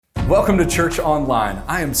Welcome to Church Online.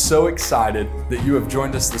 I am so excited that you have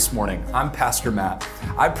joined us this morning. I'm Pastor Matt.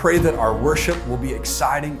 I pray that our worship will be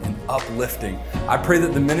exciting and uplifting. I pray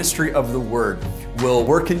that the ministry of the Word will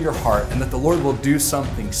work in your heart and that the Lord will do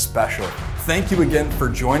something special. Thank you again for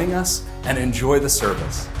joining us and enjoy the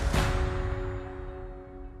service.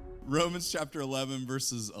 Romans chapter 11,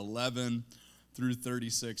 verses 11 through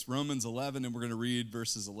 36. Romans 11, and we're going to read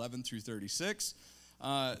verses 11 through 36.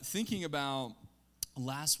 Thinking about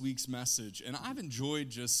last week's message, and I've enjoyed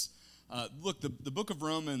just, the book of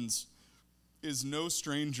Romans is no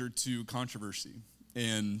stranger to controversy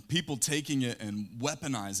and people taking it and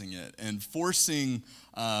weaponizing it and forcing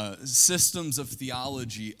systems of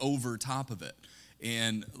theology over top of it.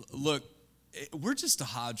 And look, we're just a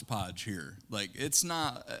hodgepodge here. Like, it's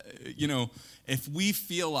not, if we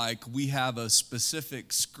feel like we have a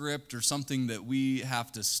specific script or something that we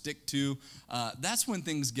have to stick to, that's when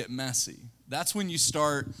things get messy. That's when you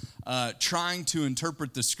start trying to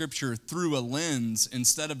interpret the scripture through a lens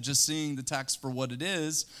instead of just seeing the text for what it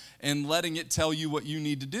is and letting it tell you what you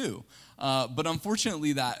need to do. But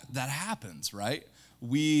unfortunately, that happens, right?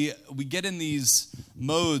 We get in these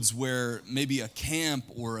modes where maybe a camp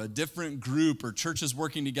or a different group or churches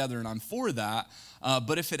working together, and I'm for that.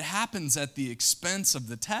 But if it happens at the expense of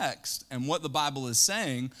the text and what the Bible is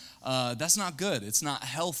saying, that's not good. It's not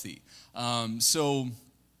healthy. We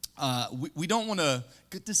don't want to,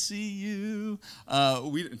 good to see you.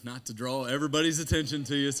 Not to draw everybody's attention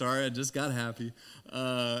to you. Sorry, I just got happy.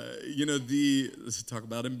 Let's talk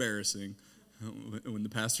about embarrassing. When the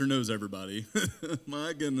pastor knows everybody.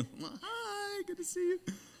 My goodness. Hi, good to see you.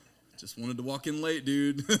 Just wanted to walk in late,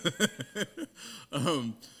 dude. This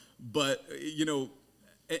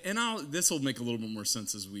will make a little bit more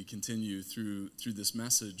sense as we continue through this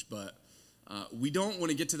message, but we don't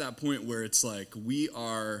want to get to that point where it's like we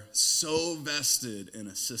are so vested in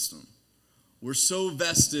a system. We're so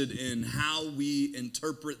vested in how we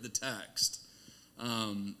interpret the text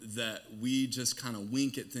that we just kind of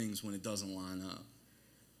wink at things when it doesn't line up.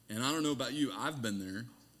 And I don't know about you, I've been there.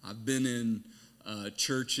 I've been in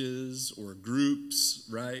churches or groups,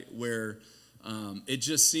 right, where it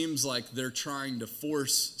just seems like they're trying to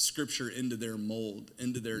force Scripture into their mold,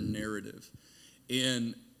 into their narrative.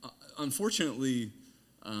 And unfortunately,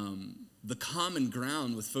 the common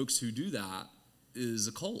ground with folks who do that is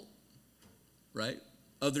a cult, right?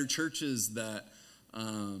 Other churches that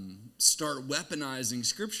start weaponizing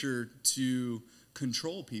Scripture to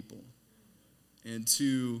control people and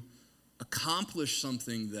to accomplish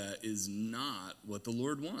something that is not what the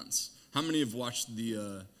Lord wants. How many have watched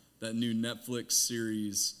that new Netflix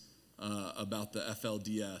series about the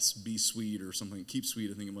FLDS, Be Sweet or something, Keep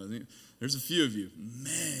Sweet, I think it was. There's a few of you.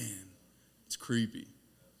 Man, it's creepy.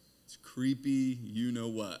 It's creepy, you know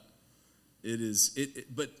what. It is,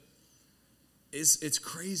 but it's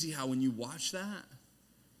crazy how when you watch that,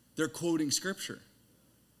 they're quoting Scripture.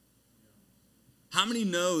 How many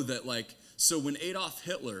know that, so when Adolf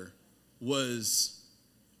Hitler was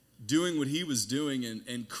doing what he was doing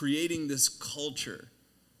and creating this culture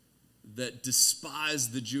that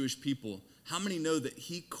despised the Jewish people, how many know that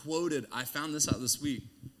he quoted, I found this out this week,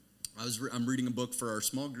 I'm reading a book for our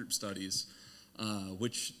small group studies,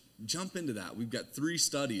 which jump into that. We've got 3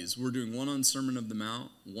 studies. We're doing one on Sermon of the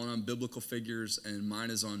Mount, one on biblical figures, and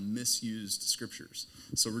mine is on misused scriptures.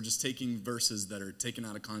 So we're just taking verses that are taken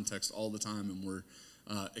out of context all the time, and we're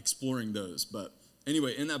exploring those. But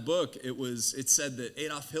anyway, in that book, it said that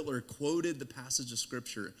Adolf Hitler quoted the passage of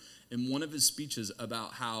Scripture in one of his speeches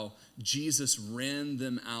about how Jesus ran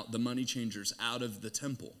them out, the money changers, out of the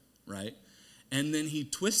temple, right? And then he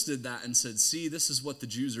twisted that and said, see, this is what the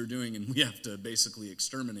Jews are doing, and we have to basically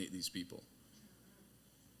exterminate these people.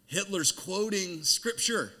 Hitler's quoting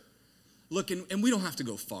Scripture. Look, and we don't have to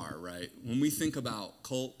go far, right? When we think about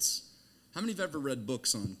cults, how many have ever read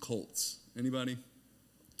books on cults? Anybody?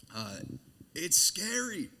 It's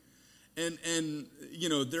scary. And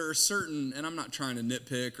there are certain, and I'm not trying to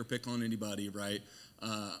nitpick or pick on anybody, right?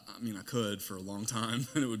 I could for a long time,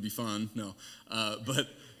 and it would be fun. No, but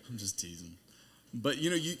I'm just teasing. But,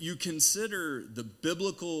 you consider the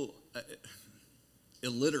biblical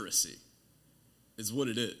illiteracy is what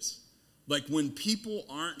it is. Like, when people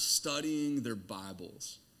aren't studying their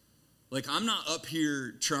Bibles, I'm not up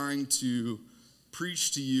here trying to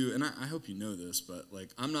preach to you, and I hope you know this, but,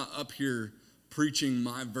 I'm not up here preaching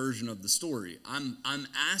my version of the story. I'm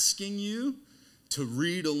asking you to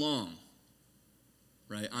read along.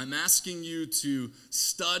 Right? I'm asking you to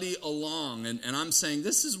study along, and I'm saying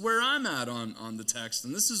this is where I'm at on the text,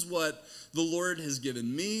 and this is what the Lord has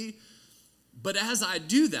given me. But as I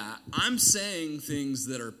do that, I'm saying things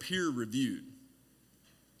that are peer-reviewed.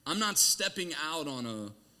 I'm not stepping out on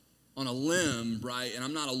a limb, right? And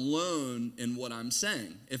I'm not alone in what I'm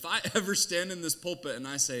saying. If I ever stand in this pulpit and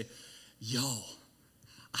I say, yo,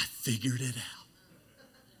 I figured it out.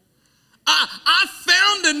 I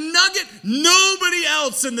found a nugget. Nobody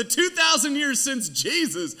else in the 2,000 years since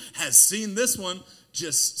Jesus has seen this one.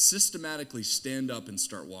 Just systematically stand up and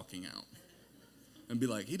start walking out. And be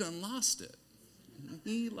like, he done lost it.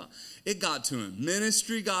 It got to him.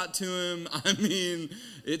 Ministry got to him. I mean,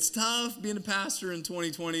 it's tough being a pastor in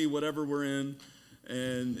 2020, whatever we're in.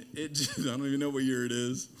 And it just, I don't even know what year it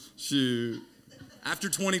is. Shoot. After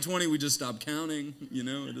 2020, we just stopped counting. You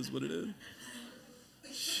know, it is what it is.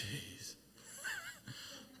 Jeez.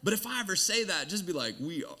 But if I ever say that, just be like,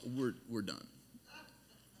 we're done.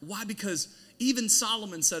 Why? Because even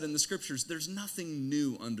Solomon said in the scriptures, there's nothing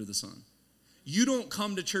new under the sun. You don't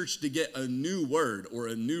come to church to get a new word or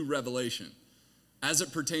a new revelation as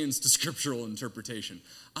it pertains to scriptural interpretation.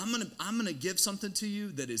 I'm gonna give something to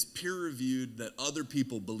you that is peer-reviewed that other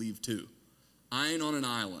people believe too. I ain't on an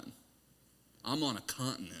island. I'm on a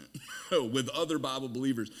continent with other Bible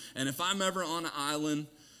believers. And if I'm ever on an island,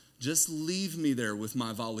 just leave me there with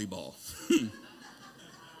my volleyball.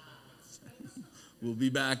 We'll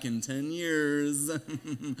be back in 10 years.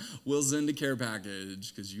 We'll send a care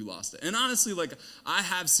package because you lost it. And honestly, like, I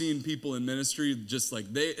have seen people in ministry just like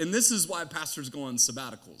and this is why pastors go on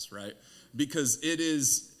sabbaticals, right? Because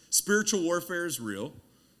spiritual warfare is real.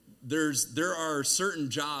 There are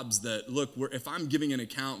certain jobs that, look, if I'm giving an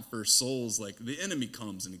account for souls, like, the enemy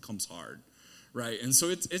comes and he comes hard, right? And so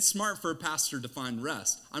it's smart for a pastor to find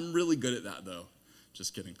rest. I'm really good at that, though.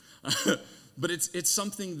 Just kidding. But it's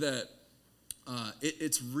something that,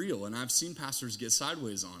 it's real, and I've seen pastors get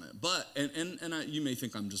sideways on it. But you may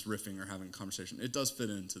think I'm just riffing or having a conversation. It does fit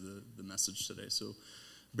into the message today, so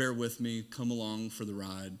bear with me. Come along for the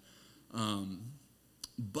ride.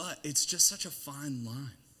 But it's just such a fine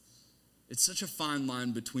line. It's such a fine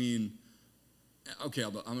line between. Okay,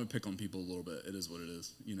 I'm going to pick on people a little bit. It is what it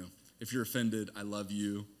is. You know, if you're offended, I love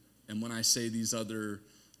you. And when I say these other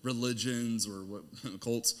religions or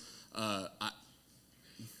cults,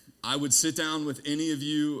 I would sit down with any of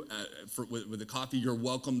you with a coffee. You're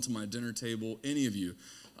welcome to my dinner table, any of you,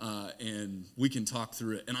 and we can talk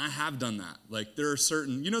through it. And I have done that. Like, there are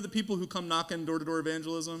certain, the people who come knocking door-to-door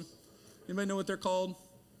evangelism? Anybody know what they're called?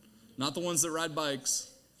 Not the ones that ride bikes.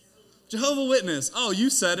 Jehovah's Witness. Oh, you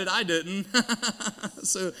said it. I didn't.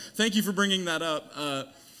 So thank you for bringing that up.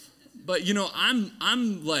 But,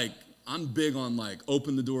 I'm big on, like,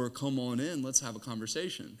 open the door, come on in, let's have a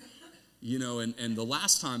conversation. And the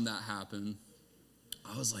last time that happened,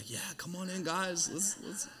 I was like, yeah, come on in, guys.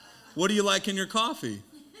 Let's. What do you like in your coffee?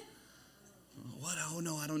 What? Oh,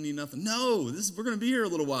 no, I don't need nothing. No, we're going to be here a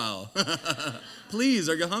little while. Please,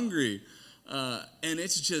 are you hungry? And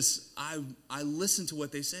it's just, I listen to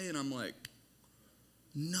what they say, and I'm like,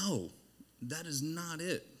 no, that is not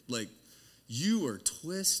it. Like, you are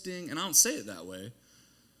twisting, and I don't say it that way.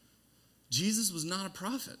 Jesus was not a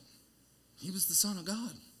prophet. He was the Son of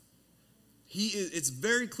God. It's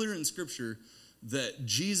very clear in Scripture that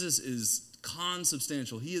Jesus is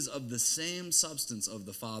consubstantial. He is of the same substance of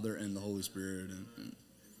the Father and the Holy Spirit. And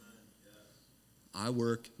I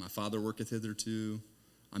work, my Father worketh hitherto.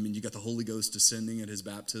 I mean, you got the Holy Ghost descending at his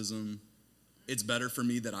baptism. It's better for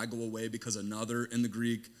me that I go away because another, in the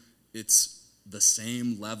Greek, it's the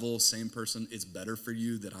same level, same person. It's better for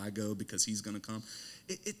you that I go because he's going to come.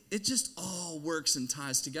 It just all works and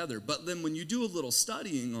ties together. But then when you do a little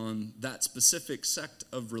studying on that specific sect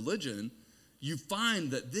of religion, you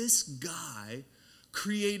find that this guy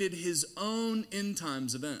created his own end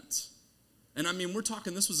times events. And I mean, we're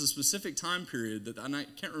talking, this was a specific time period and I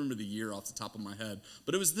can't remember the year off the top of my head,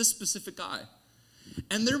 but it was this specific guy.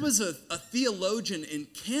 And there was a theologian in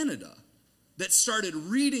Canada that started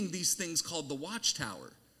reading these things called the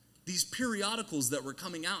Watchtower. These periodicals that were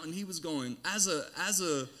coming out, and he was going, as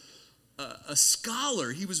a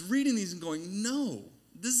scholar, he was reading these and going, no,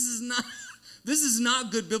 this is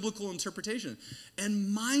not good biblical interpretation.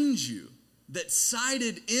 And mind you, that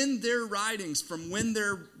cited in their writings from when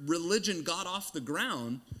their religion got off the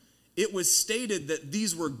ground, it was stated that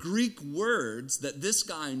these were Greek words that this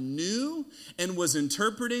guy knew and was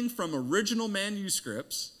interpreting from original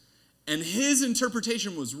manuscripts. And his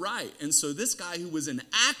interpretation was right. And so this guy, who was an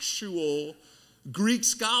actual Greek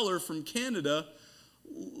scholar from Canada,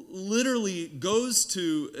 literally goes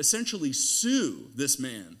to essentially sue this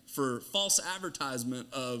man for false advertisement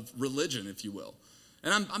of religion, if you will.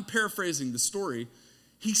 And I'm paraphrasing the story.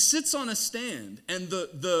 He sits on a stand, and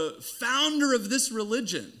the founder of this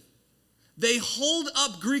religion, they hold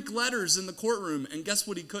up Greek letters in the courtroom, and guess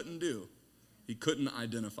what he couldn't do? He couldn't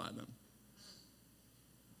identify them.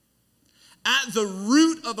 At the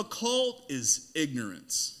root of a cult is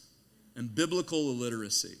ignorance and biblical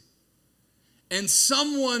illiteracy. And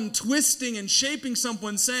someone twisting and shaping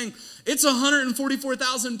someone saying, it's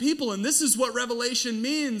 144,000 people, and this is what Revelation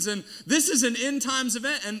means, and this is an end times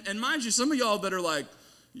event. And mind you, some of y'all that are like,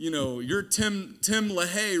 you're Tim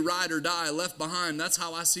LaHaye, ride or die, left behind. That's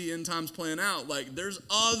how I see end times playing out. Like, there's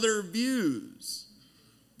other views.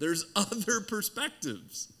 There's other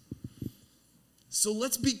perspectives. So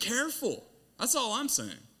let's be careful. That's all I'm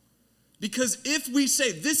saying. Because if we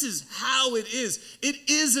say this is how it is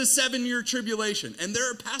a 7-year tribulation. And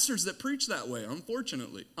there are pastors that preach that way,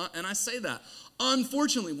 unfortunately. And I say that.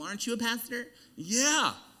 Unfortunately, why aren't you a pastor?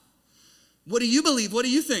 Yeah. What do you believe? What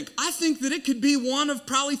do you think? I think that it could be one of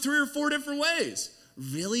probably 3 or 4 different ways.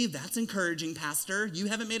 Really? That's encouraging, Pastor. You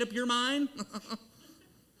haven't made up your mind?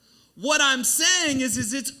 What I'm saying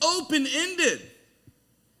is it's open-ended.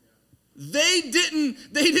 They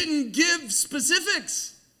didn't give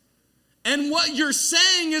specifics. And what you're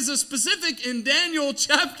saying is a specific in Daniel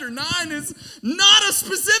chapter 9 is not a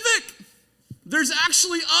specific. There's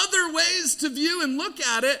actually other ways to view and look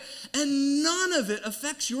at it, and none of it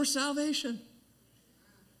affects your salvation.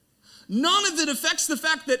 None of it affects the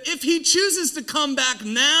fact that if he chooses to come back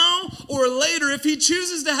now or later, if he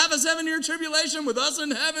chooses to have a 7-year tribulation with us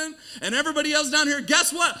in heaven and everybody else down here,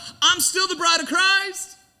 guess what? I'm still the bride of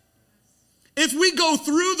Christ. If we go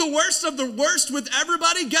through the worst of the worst with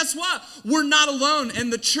everybody, guess what? We're not alone.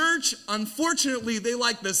 And the church, unfortunately, they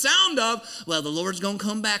like the sound of, well, the Lord's going to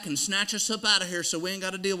come back and snatch us up out of here so we ain't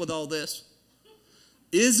got to deal with all this.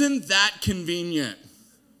 Isn't that convenient?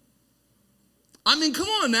 I mean, come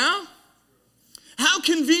on now. How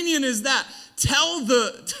convenient is that?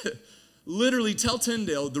 Literally tell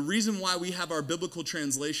Tyndale the reason why we have our biblical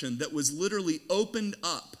translation that was literally opened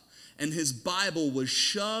up and his Bible was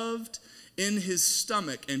shoved in his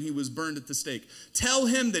stomach and he was burned at the stake. Tell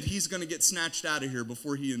him that he's going to get snatched out of here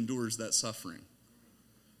before he endures that suffering.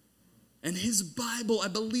 And his Bible, I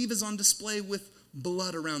believe, is on display with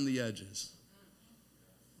blood around the edges.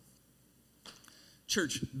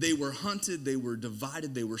 Church, they were hunted, they were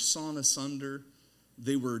divided, they were sawn asunder,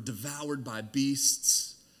 they were devoured by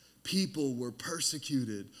beasts. People were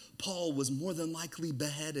persecuted. Paul was more than likely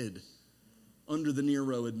beheaded under the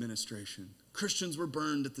Nero administration. Christians were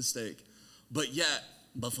burned at the stake. But yet,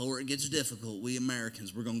 before it gets difficult, we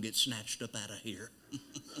Americans, we're going to get snatched up out of here.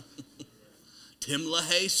 Tim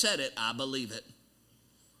LaHaye said it. I believe it.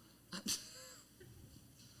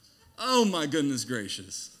 Oh, my goodness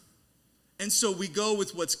gracious. And so we go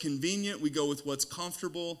with what's convenient. We go with what's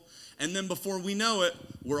comfortable. And then before we know it,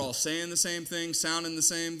 we're all saying the same thing, sounding the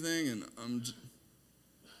same thing.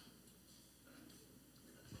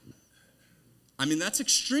 And that's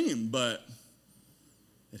extreme, but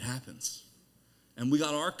it happens. And we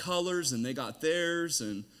got our colors and they got theirs,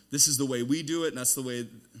 and this is the way we do it, and that's the way.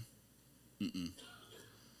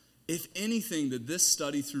 If anything that this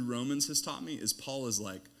study through Romans has taught me is Paul is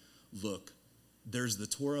like, look, there's the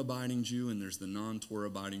Torah-abiding Jew and there's the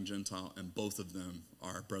non-Torah-abiding Gentile, and both of them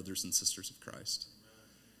are brothers and sisters of Christ.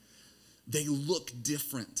 They look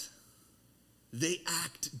different. They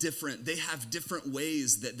act different. They have different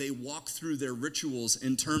ways that they walk through their rituals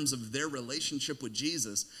in terms of their relationship with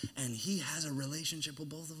Jesus. And he has a relationship with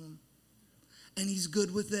both of them. And he's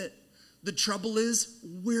good with it. The trouble is,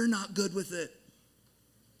 we're not good with it.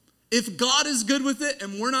 If God is good with it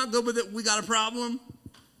and we're not good with it, we got a problem.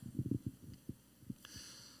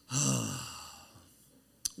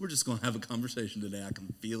 We're just going to have a conversation today. I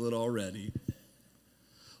can feel it already.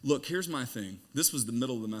 Look, here's my thing. This was the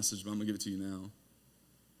middle of the message, but I'm going to give it to you now.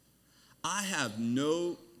 I have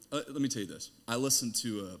no, let me tell you this. I listen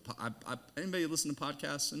to, anybody listen to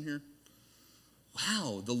podcasts in here?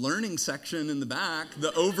 Wow, the learning section in the back, the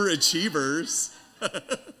overachievers.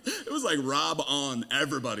 It was like Rob on,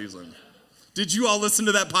 everybody's on. Did you all listen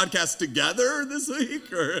to that podcast together this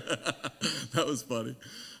week? Or that was funny.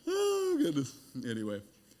 Oh, goodness. Anyway,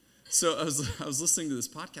 so I was listening to this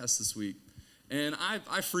podcast this week. And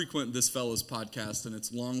I frequent this fellow's podcast, and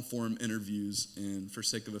it's long-form interviews. And for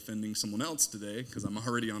sake of offending someone else today, because I'm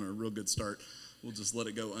already on a real good start, we'll just let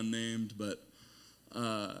it go unnamed. But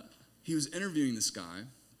he was interviewing this guy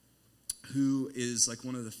who is like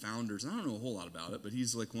one of the founders. I don't know a whole lot about it, but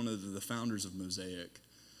he's like one of the founders of Mosaic.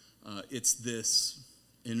 It's this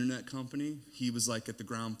internet company. He was like at the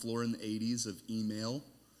ground floor in the 80s of email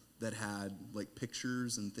that had like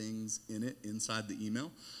pictures and things in it inside the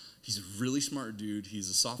email. He's a really smart dude. He's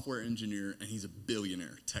a software engineer, and he's a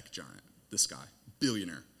billionaire tech giant, this guy,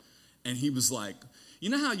 billionaire. And he was like, you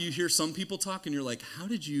know how you hear some people talk and you're like, how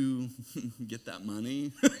did you get that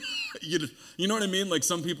money? You know what I mean? Like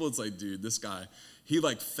some people, it's like, dude, this guy, he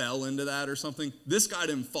like fell into that or something. This guy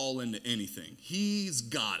didn't fall into anything. He's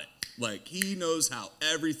got it. Like he knows how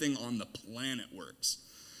everything on the planet works.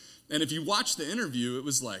 And if you watch the interview, it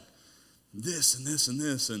was like this and this and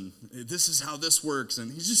this, and this is how this works. And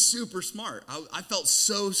he's just super smart. I felt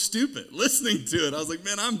so stupid listening to it. I was like,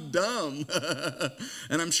 man, I'm dumb.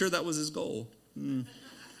 And I'm sure that was his goal.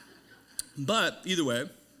 But either way,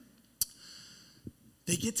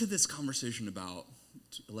 they get to this conversation about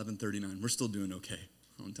 11:39. We're still doing okay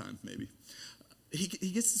on time, maybe. He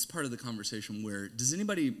gets this part of the conversation where, does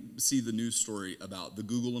anybody see the news story about the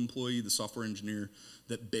Google employee, the software engineer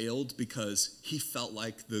that bailed because he felt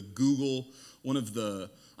like the Google, one of the,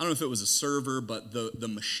 I don't know if it was a server, but the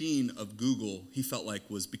machine of Google, he felt like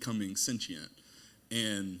was becoming sentient.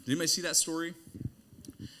 And did anybody see that story?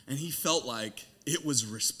 And he felt like it was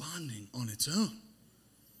responding on its own.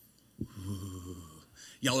 Ooh.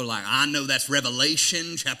 Y'all are like, I know that's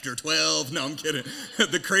Revelation chapter 12. No, I'm kidding.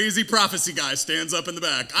 The crazy prophecy guy stands up in the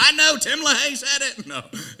back. I know, Tim LaHaye said it. No,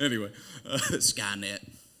 anyway, Skynet.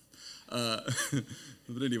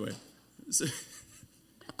 But anyway, so,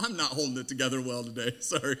 I'm not holding it together well today.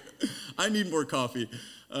 Sorry. I need more coffee.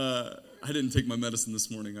 I didn't take my medicine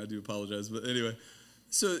this morning. I do apologize. But anyway,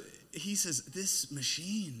 so he says this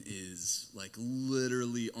machine is like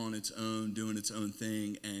literally on its own, doing its own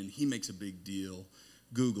thing, and he makes a big deal.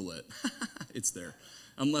 Google it. It's there.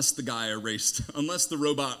 Unless the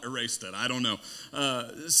robot erased it. I don't know.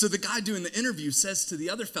 So the guy doing the interview says to the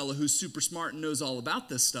other fellow who's super smart and knows all about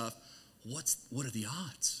this stuff, what are the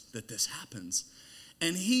odds that this happens?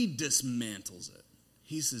 And he dismantles it.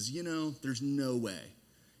 He says, there's no way.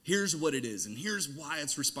 Here's what it is, and here's why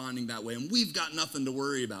it's responding that way, and we've got nothing to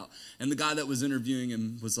worry about. And the guy that was interviewing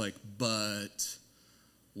him was like, but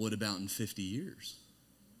what about in 50 years?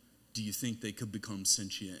 Do you think they could become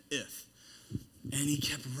sentient if? And he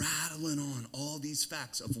kept rattling on all these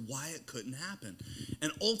facts of why it couldn't happen.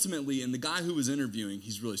 And ultimately, and the guy who was interviewing,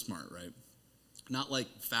 he's really smart, right? Not like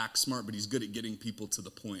fact smart, but he's good at getting people to the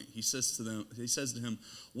point. He says to him,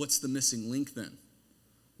 what's the missing link then?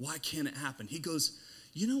 Why can't it happen? He goes,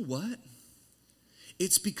 you know what?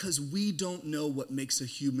 It's because we don't know what makes a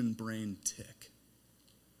human brain tick.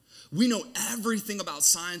 We know everything about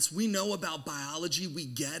science. We know about biology. We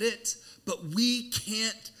get it. But we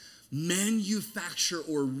can't manufacture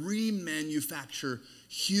or remanufacture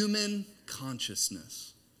human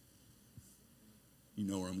consciousness. You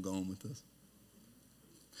know where I'm going with this?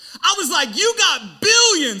 I was like, you got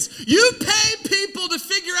billions. You pay people to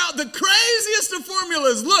figure out the craziest of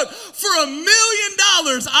formulas. Look, for $1 million,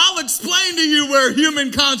 I'll explain to you where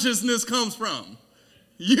human consciousness comes from.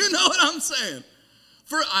 You know what I'm saying?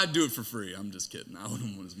 I'd do it for free. I'm just kidding. I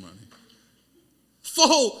wouldn't want his money.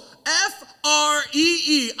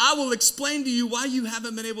 F-R-E-E. I will explain to you why you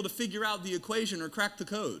haven't been able to figure out the equation or crack the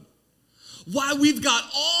code. Why we've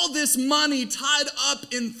got all this money tied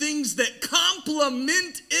up in things that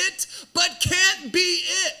complement it, but can't be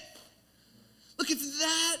it. Look, if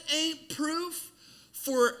that ain't proof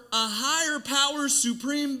for a higher power,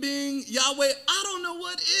 supreme being, Yahweh, I don't know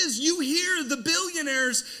what is. You hear the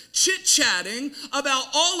billionaires chit-chatting about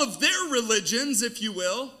all of their religions, if you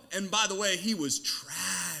will. And by the way, he was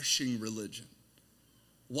trashing religion.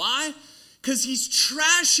 Why? Because he's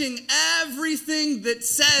trashing everything that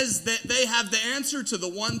says that they have the answer to the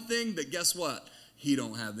one thing that, guess what? He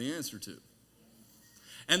don't have the answer to.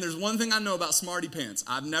 And there's one thing I know about smarty pants.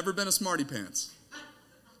 I've never been a smarty pants.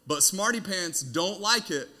 But smarty pants don't like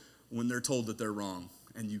it when they're told that they're wrong.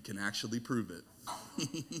 And you can actually prove it.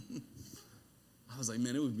 I was like,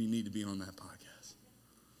 man, it would be neat to be on that podcast.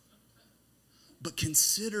 But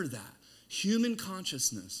consider that. Human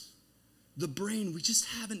consciousness. The brain, we just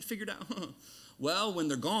haven't figured out. Well, when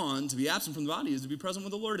they're gone, to be absent from the body is to be present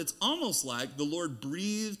with the Lord. It's almost like the Lord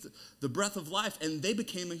breathed the breath of life and they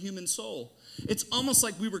became a human soul. It's almost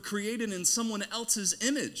like we were created in someone else's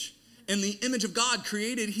image. In the image of God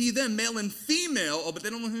created he them, male and female. Oh, but they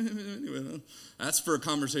don't, anyway, that's for a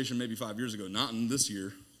conversation maybe 5 years ago, not in this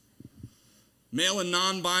year. Male and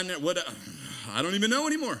non-binary, I don't even know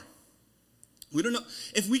anymore. We don't know.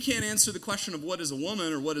 If we can't answer the question of what is a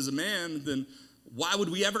woman or what is a man, then why would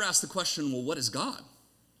we ever ask the question, well, what is God?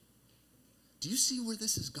 Do you see where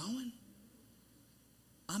this is going?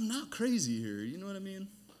 I'm not crazy here, you know what I mean?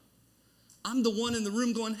 I'm the one in the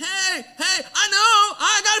room going, hey, I know,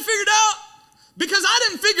 I got it figured out. Because I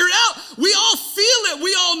didn't figure it out. We all feel it.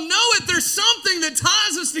 We all know it. There's something that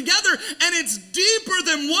ties us together, and it's deeper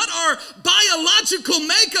than what our biological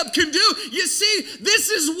makeup can do. You see, this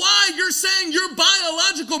is why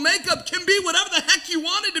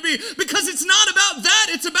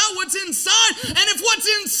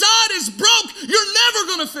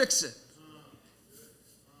fix it.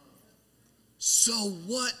 So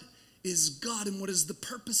what is God and what is the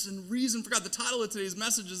purpose and reason for God? The title of today's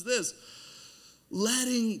message is this: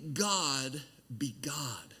 Letting God be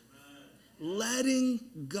God. Letting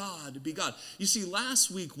God be God. You see, last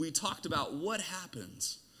week we talked about what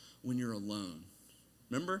happens when you're alone.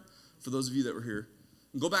 Remember? For those of you that were here,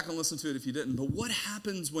 go back and listen to it if you didn't. But what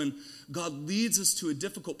happens when God leads us to a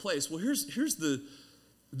difficult place? Well, here's the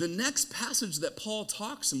next passage that Paul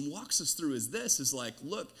talks and walks us through is like,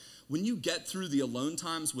 look, when you get through the alone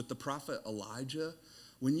times with the prophet Elijah,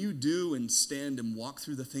 when you do and stand and walk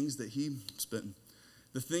through the things that he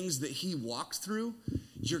walked through,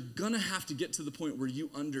 you're going to have to get to the point where you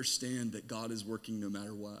understand that God is working no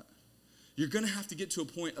matter what. You're going to have to get to a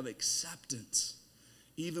point of acceptance,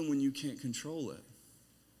 even when you can't control it.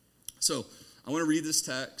 So I want to read this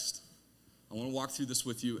text. I want to walk through this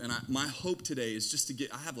with you. And my hope today is just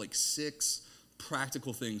I have like 6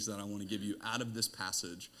 practical things that I want to give you out of this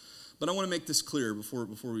passage. But I want to make this clear before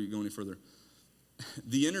we go any further.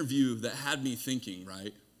 The interview that had me thinking,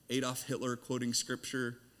 right? Adolf Hitler quoting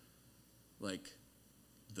scripture, like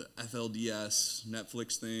the FLDS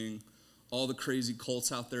Netflix thing, all the crazy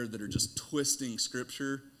cults out there that are just twisting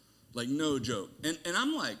scripture, like no joke. And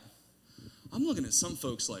I'm like, I'm looking at some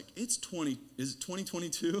folks like, is it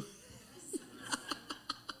 2022?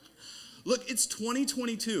 Look, it's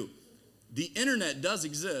 2022. The internet does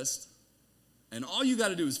exist, and all you got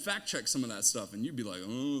to do is fact check some of that stuff, and you'd be like,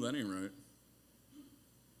 oh, that ain't right.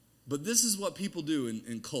 But this is what people do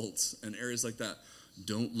in cults and areas like that.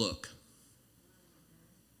 Don't look.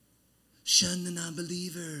 Shun the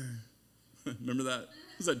non-believer. Remember that?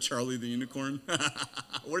 Was that Charlie the Unicorn?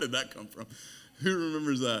 Where did that come from? Who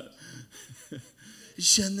remembers that?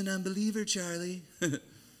 Shun the non-believer, Charlie.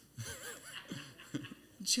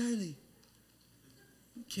 Charlie.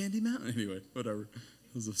 Candy Mountain. Anyway, whatever.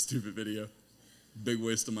 It was a stupid video. Big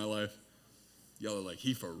waste of my life. Y'all are like,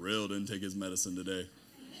 he for real didn't take his medicine today.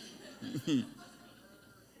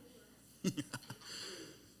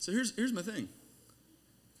 So here's my thing.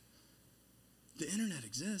 The internet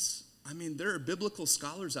exists. I mean, there are biblical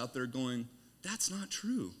scholars out there going, that's not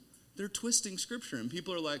true. They're twisting scripture, and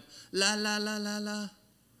people are like, la, la, la, la, la.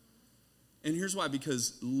 And here's why,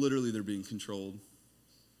 because literally they're being controlled.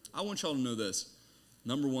 I want y'all to know this.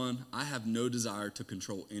 Number one, I have no desire to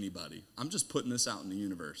control anybody. I'm just putting this out in the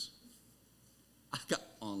universe. I got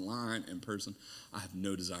online, in person. I have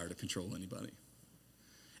no desire to control anybody.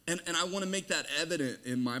 And I want to make that evident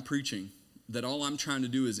in my preaching, that all I'm trying to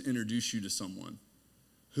do is introduce you to someone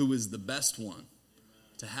who is the best one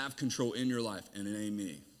to have control in your life, and it ain't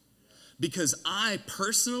me. Because I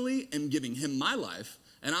personally am giving him my life,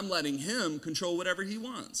 and I'm letting him control whatever he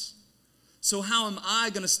wants. So how am I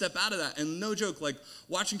going to step out of that? And no joke, like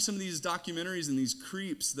watching some of these documentaries and these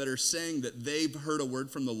creeps that are saying that they've heard a word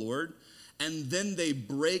from the Lord, and then they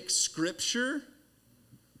break scripture.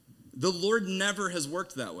 The Lord never has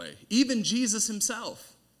worked that way. Even Jesus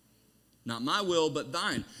himself. Not my will, but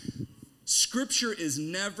thine. Scripture is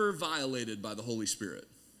never violated by the Holy Spirit.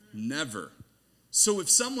 Never. So if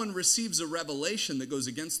someone receives a revelation that goes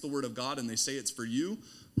against the word of God and they say it's for you,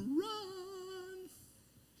 run.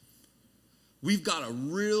 We've got a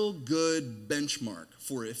real good benchmark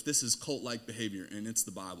for if this is cult-like behavior, and it's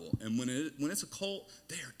the Bible. And when it's a cult,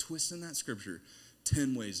 they are twisting that scripture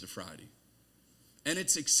 10 ways to Friday. And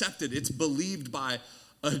it's accepted. It's believed by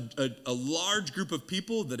a large group of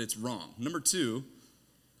people that it's wrong.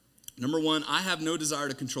 Number one, I have no desire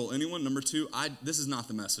to control anyone. Number two, this is not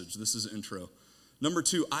the message. This is an intro. Number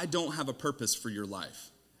two, I don't have a purpose for your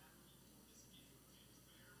life.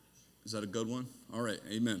 Is that a good one? All right,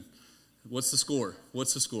 amen. What's the score?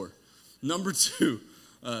 Number two,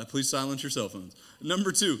 please silence your cell phones.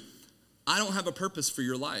 Number two, I don't have a purpose for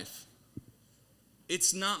your life.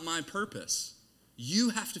 It's not my purpose.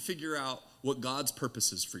 You have to figure out what God's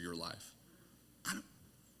purpose is for your life.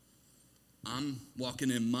 I'm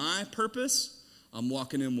walking in my purpose. I'm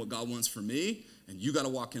walking in what God wants for me, and you got to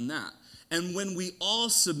walk in that. And when we all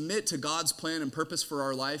submit to God's plan and purpose for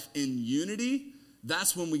our life in unity,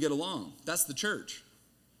 that's when we get along. That's the church,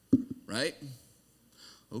 right?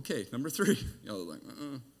 Okay, number three. Y'all are like,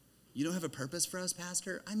 you don't have a purpose for us,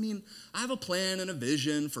 Pastor? I mean, I have a plan and a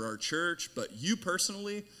vision for our church, but you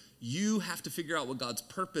personally, you have to figure out what God's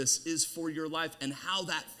purpose is for your life and how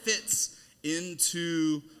that fits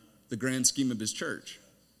into the grand scheme of his church.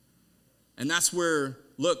 And that's where,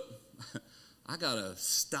 look, I got a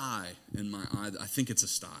sty in my eye. I think it's a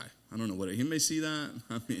sty. I don't know what you may see that.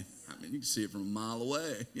 I mean, you can see it from a mile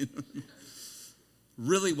away.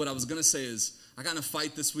 Really, what I was going to say is I got in a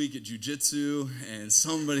fight this week at jiu-jitsu, and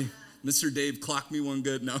somebody Mr. Dave clocked me one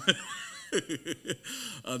good. No.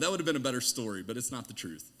 That would have been a better story, but it's not the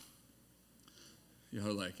truth.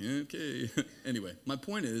 You're like, okay. Anyway, my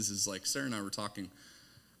point is like Sarah and I were talking.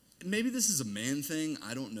 Maybe this is a man thing,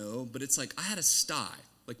 I don't know, but it's like I had a sty.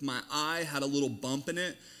 Like my eye had a little bump in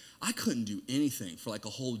it. I couldn't do anything for like a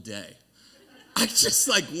whole day. I just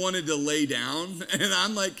like wanted to lay down, and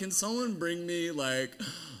I'm like, can someone bring me like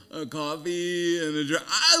a coffee and a drink?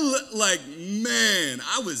 I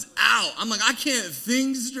was out. I'm like, I can't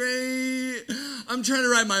think straight. I'm trying to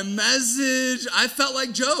write my message. I felt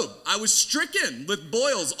like Job. I was stricken with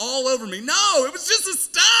boils all over me. No, it was just a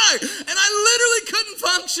sty, and I literally couldn't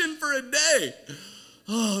function for a day.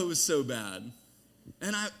 Oh, it was so bad.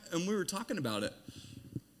 And we were talking about it.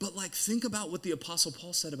 But like, think about what the Apostle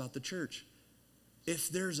Paul said about the church. If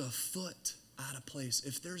there's a foot out of place,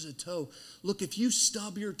 if there's a toe, look, if you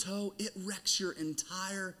stub your toe, it wrecks your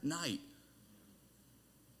entire night.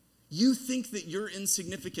 You think that you're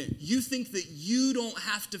insignificant. You think that you don't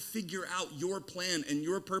have to figure out your plan and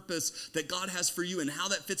your purpose that God has for you and how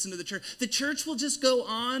that fits into the church. The church will just go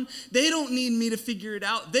on. They don't need me to figure it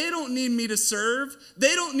out. They don't need me to serve.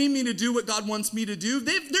 They don't need me to do what God wants me to do.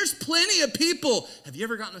 There's plenty of people. Have you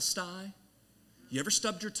ever gotten a sty? You ever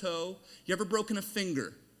stubbed your toe? You ever broken a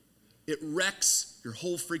finger? It wrecks your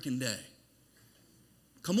whole freaking day.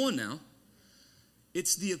 Come on now.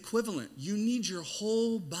 It's the equivalent. You need your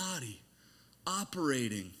whole body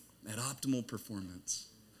operating at optimal performance.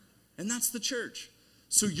 And that's the church.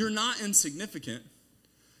 So you're not insignificant.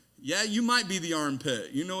 Yeah, you might be the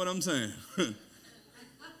armpit. You know what I'm saying?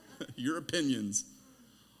 Your opinions.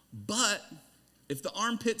 But if the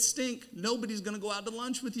armpits stink, nobody's going to go out to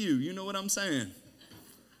lunch with you. You know what I'm saying?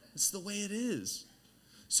 It's the way it is.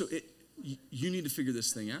 So you need to figure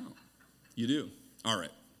this thing out. You do. All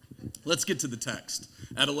right. Let's get to the text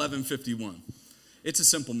at 11:51. It's a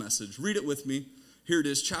simple message. Read it with me. Here it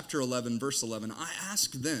is, chapter 11, verse 11. I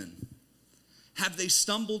ask then, have they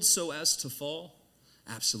stumbled so as to fall?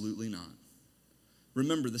 Absolutely not.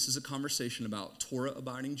 Remember, this is a conversation about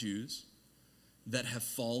Torah-abiding Jews that have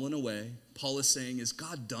fallen away. Paul is saying, is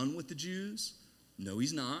God done with the Jews? No,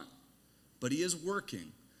 he's not, but he is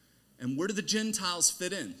working. And where do the Gentiles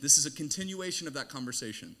fit in? This is a continuation of that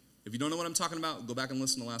conversation. If you don't know what I'm talking about, go back and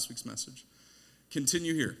listen to last week's message.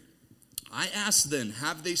 Continue here. I ask then,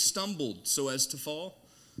 have they stumbled so as to fall?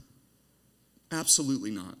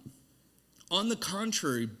 Absolutely not. On the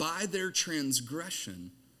contrary, by their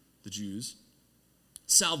transgression, the Jews,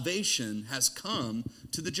 salvation has come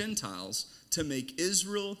to the Gentiles to make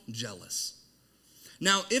Israel jealous.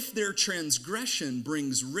 Now, if their transgression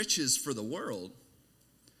brings riches for the world,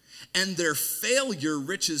 and their failure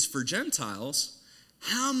riches for Gentiles,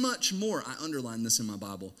 how much more, I underline this in my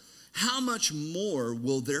Bible, how much more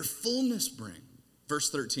will their fullness bring? Verse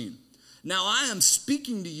 13. Now I am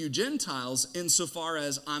speaking to you Gentiles insofar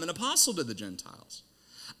as I'm an apostle to the Gentiles.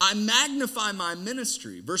 I magnify my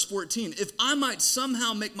ministry. Verse 14. If I might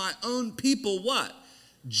somehow make my own people what?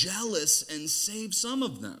 Jealous and save some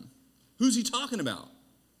of them. Who's he talking about?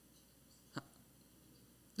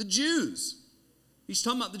 The Jews. He's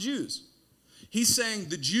talking about the Jews. He's saying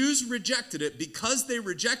the Jews rejected it. Because they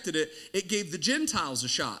rejected it, it gave the Gentiles a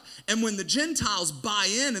shot. And when the Gentiles buy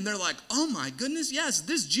in and they're like, oh my goodness, yes,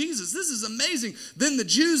 this Jesus, this is amazing. Then the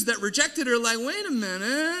Jews that rejected it are like, wait a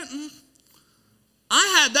minute.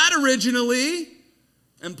 I had that originally.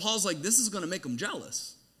 And Paul's like, this is going to make them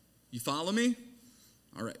jealous. You follow me?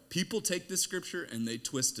 All right. People take this scripture and they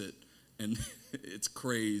twist it. And it's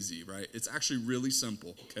crazy, right? It's actually really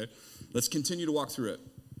simple, okay? Let's continue to walk through it.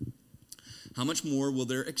 How much more will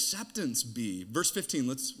their acceptance be? Verse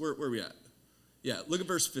 15, where are we at? Yeah, look at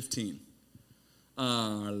verse 15.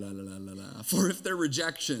 For if their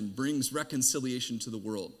rejection brings reconciliation to the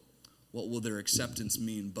world, what will their acceptance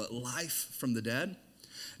mean but life from the dead?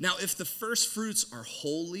 Now, if the first fruits are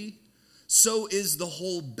holy, so is the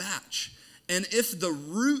whole batch. And if the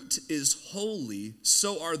root is holy,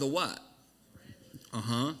 so are the what?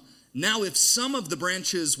 Now, if some of the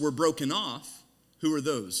branches were broken off, who are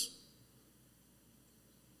those?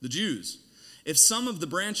 The Jews. If some of the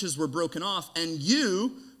branches were broken off, and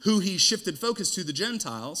you, who he shifted focus to, the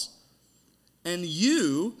Gentiles, and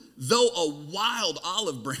you, though a wild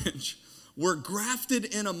olive branch, were grafted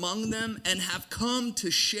in among them and have come to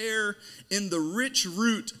share in the rich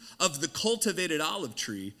root of the cultivated olive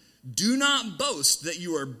tree, do not boast that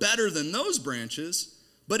you are better than those branches.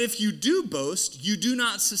 But if you do boast, you do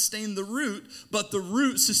not sustain the root, but the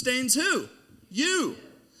root sustains who? You.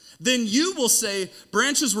 Then you will say,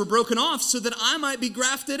 branches were broken off so that I might be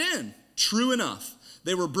grafted in. True enough.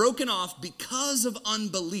 They were broken off because of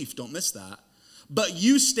unbelief. Don't miss that. But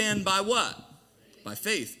you stand by what? By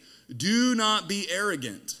faith. Do not be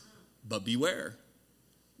arrogant, but beware.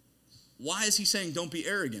 Why is he saying don't be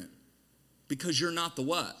arrogant? Because you're not the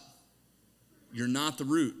what? You're not the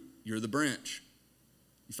root. You're the branch.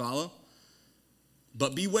 You follow?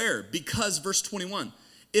 But beware, because verse 21,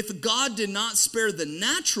 if God did not spare the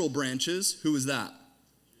natural branches, who is that?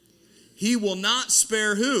 He will not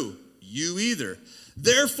spare who? You either.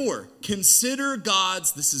 Therefore, consider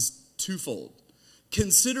God's, this is twofold,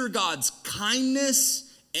 consider God's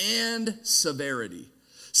kindness and severity.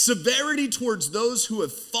 Severity towards those who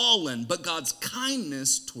have fallen, but God's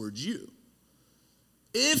kindness towards you.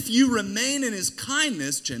 If you remain in his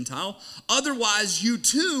kindness, Gentile, otherwise you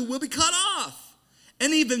too will be cut off.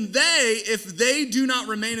 And even they, if they do not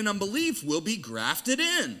remain in unbelief, will be grafted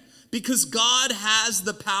in. Because God has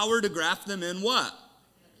the power to graft them in what?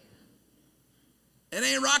 It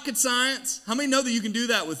ain't rocket science. How many know that you can do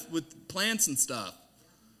that with plants and stuff?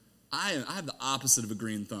 I have the opposite of a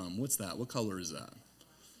green thumb. What's that? What color is that?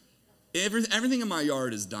 Everything in my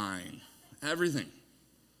yard is dying. Everything.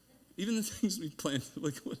 Even the things we plant.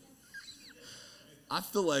 Like, what? I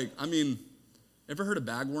feel like, ever heard of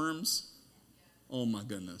bagworms? Oh my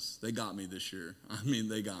goodness, they got me this year.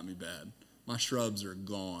 They got me bad. My shrubs are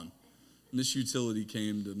gone. And this utility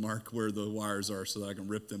came to mark where the wires are so that I can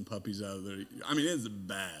rip them puppies out of there. It's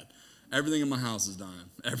bad. Everything in my house is dying.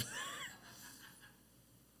 Everything.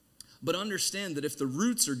 But understand that if the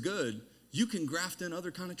roots are good, you can graft in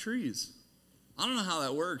other kind of trees. I don't know how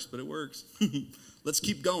that works, but it works. Let's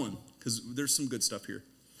keep going, because there's some good stuff here.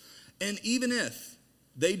 And even if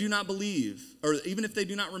they do not believe, or even if they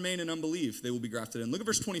do not remain in unbelief, they will be grafted in. Look at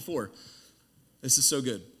verse 24. This is so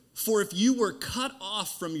good. For if you were cut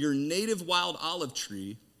off from your native wild olive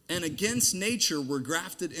tree, and against nature were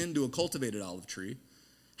grafted into a cultivated olive tree,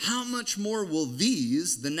 how much more will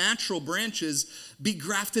these, the natural branches, be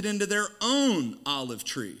grafted into their own olive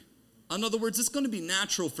tree? In other words, it's going to be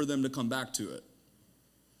natural for them to come back to it.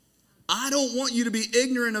 I don't want you to be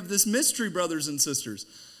ignorant of this mystery, brothers and sisters.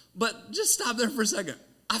 But just stop there for a second.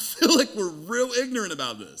 I feel like we're real ignorant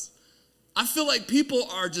about this. I feel like people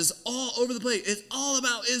are just all over the place. It's all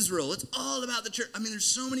about Israel. It's all about the church. There's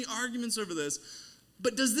so many arguments over this.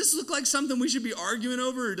 But does this look like something we should be arguing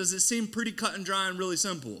over, or does it seem pretty cut and dry and really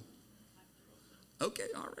simple? Okay,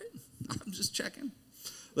 all right. I'm just checking.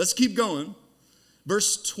 Let's keep going.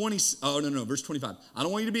 Verse 25. I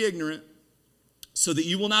don't want you to be ignorant, so that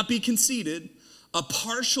you will not be conceited. A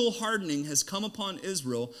partial hardening has come upon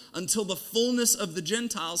Israel until the fullness of the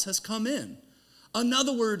Gentiles has come in. In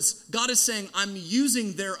other words, God is saying, I'm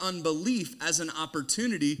using their unbelief as an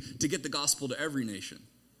opportunity to get the gospel to every nation.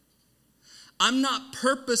 I'm not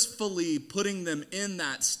purposefully putting them in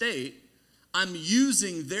that state. I'm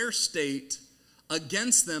using their state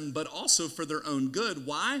against them, but also for their own good.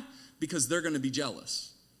 Why? Because they're going to be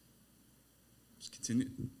jealous. Just continue.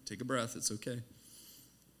 Take a breath. It's okay.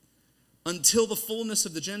 Until the fullness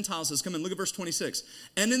of the Gentiles has come in. Look at verse 26.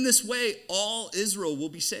 And in this way, all Israel will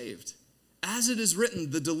be saved. As it is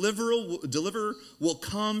written, the deliverer will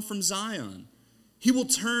come from Zion. He will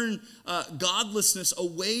turn godlessness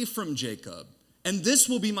away from Jacob. And this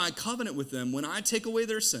will be my covenant with them when I take away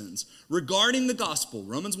their sins. Regarding the gospel,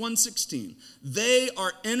 Romans 1:16, they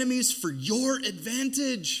are enemies for your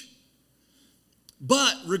advantage.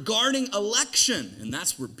 But regarding election, and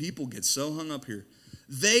that's where people get so hung up here,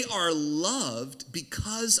 they are loved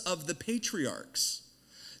because of the patriarchs.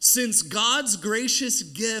 Since God's gracious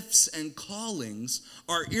gifts and callings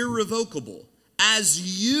are irrevocable, as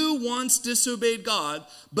you once disobeyed God,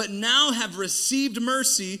 but now have received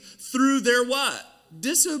mercy through their what?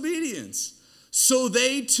 Disobedience. So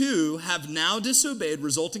they too have now disobeyed,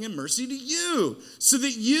 resulting in mercy to you, so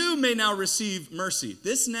that you may now receive mercy.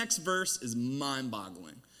 This next verse is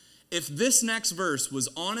mind-boggling. If this next verse was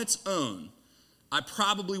on its own, I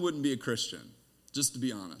probably wouldn't be a Christian, just to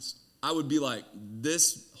be honest. I would be like,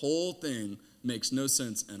 this whole thing makes no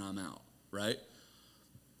sense and I'm out, right?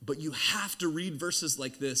 But you have to read verses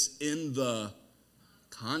like this in the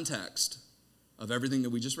context of everything that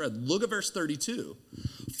we just read. Look at verse 32.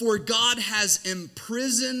 For God has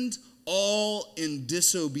imprisoned all in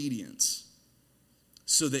disobedience,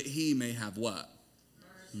 so that he may have what?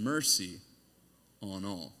 Mercy on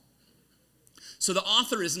all. So the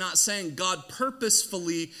author is not saying God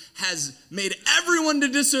purposefully has made everyone to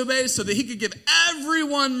disobey so that he could give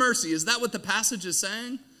everyone mercy. Is that what the passage is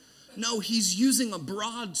saying? No, he's using a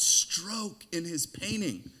broad stroke in his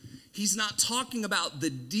painting. He's not talking about the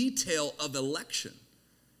detail of election.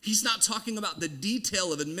 He's not talking about the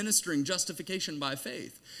detail of administering justification by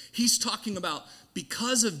faith. He's talking about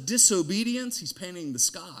because of disobedience, he's painting the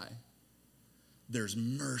sky. there's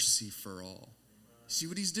mercy for all. See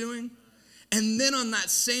what he's doing? And then on that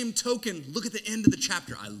same token, look at the end of the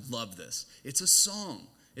chapter. I love this. It's a song.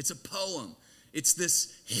 It's a poem. It's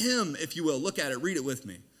this hymn, if you will. Look at it. Read it with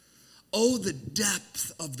me. Oh, the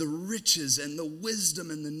depth of the riches and the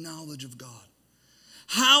wisdom and the knowledge of God.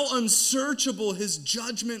 How unsearchable his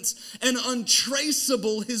judgments and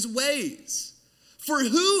untraceable his ways. For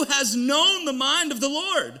who has known the mind of the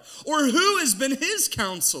Lord? Or who has been his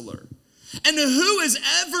counselor? And who is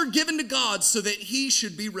ever given to God so that he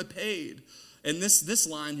should be repaid? And this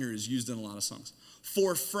line here is used in a lot of songs.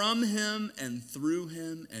 For from him and through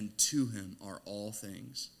him and to him are all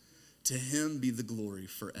things. To him be the glory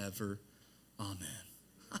forever. Amen.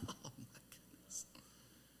 Oh my goodness.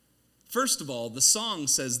 First of all, the song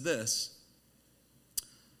says this.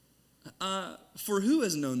 For who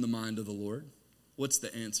has known the mind of the Lord? What's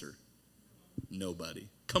the answer? Nobody.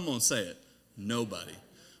 Come on, say it. Nobody.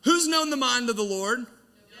 Who's known the mind of the Lord?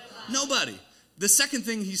 Nobody. The second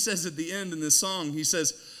thing he says at the end in this song, he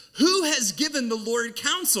says, who has given the Lord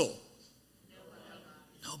counsel?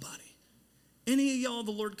 Nobody. Any of y'all,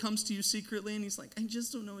 the Lord comes to you secretly and he's like, I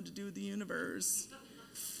just don't know what to do with the universe.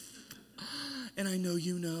 And I know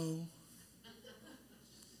you know.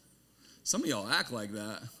 Some of y'all act like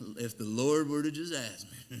that. If the Lord were to just ask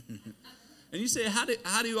me. And you say, how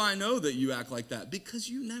do I know that you act like that? Because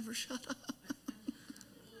you never shut up.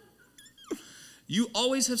 You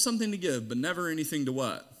always have something to give, but never anything to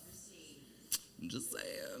what? I'm just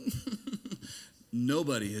saying.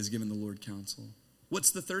 Nobody has given the Lord counsel.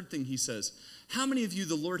 What's the third thing he says? How many of you,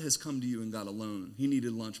 the Lord has come to you and got a loan? He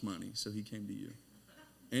needed lunch money, so he came to you.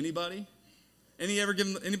 Anybody? Anybody ever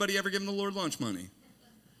given the Lord lunch money?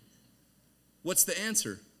 What's the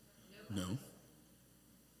answer? No.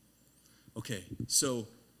 Okay, so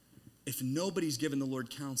if nobody's given the Lord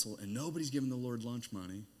counsel and nobody's given the Lord lunch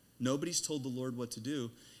money, nobody's told the Lord what to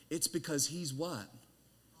do, it's because he's what?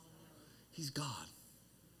 He's God.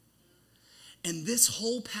 And this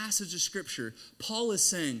whole passage of Scripture, Paul is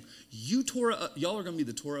saying, y'all are going to be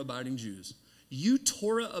the Torah-abiding Jews. You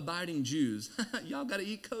Torah-abiding Jews, y'all got to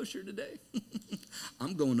eat kosher today.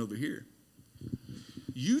 I'm going over here.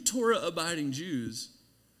 You Torah-abiding Jews,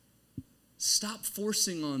 stop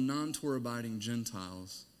forcing on non-Torah-abiding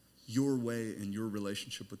Gentiles your way and your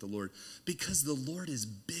relationship with the Lord, because the Lord is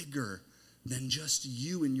bigger than just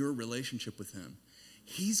you and your relationship with him.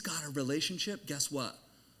 He's got a relationship, guess what?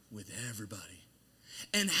 With everybody.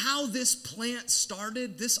 And how this plant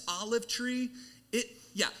started, this olive tree,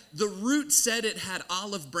 the root said it had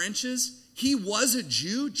olive branches. He was a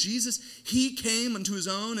Jew, Jesus. He came unto his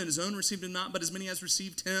own, and his own received him not, but as many as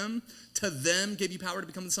received him, to them gave he power to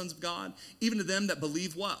become the sons of God, even to them that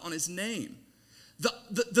believe what? On his name.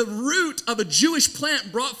 The root of a Jewish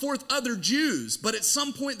plant brought forth other Jews, but at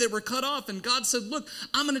some point they were cut off, and God said, look,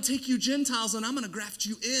 I'm going to take you Gentiles and I'm going to graft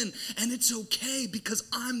you in, and it's okay because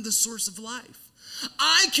I'm the source of life.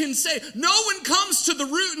 I can say, no one comes to the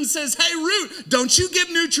root and says, hey, root, don't you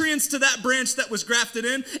give nutrients to that branch that was grafted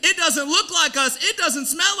in. It doesn't look like us. It doesn't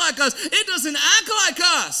smell like us. It doesn't act like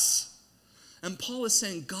us. And Paul is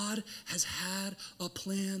saying God has had a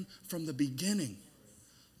plan from the beginning.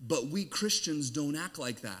 But we Christians don't act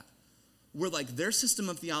like that. We're like, their system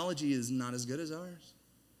of theology is not as good as ours.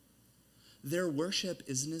 Their worship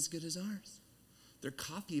isn't as good as ours. Their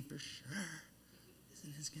coffee for sure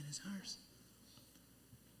isn't as good as ours.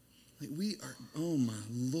 Like we are, oh my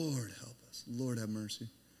Lord, help us. Lord, have mercy.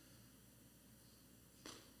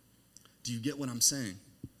 Do you get what I'm saying?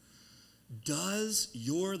 Does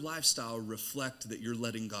your lifestyle reflect that you're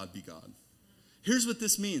letting God be God? Here's what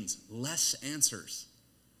this means. Less answers.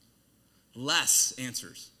 Less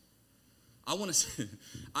answers. I want to say,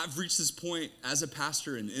 I've reached this point as a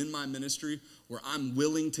pastor and in my ministry where I'm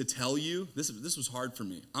willing to tell you, this was hard for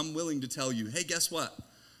me. I'm willing to tell you, hey, guess what?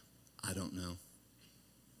 I don't know.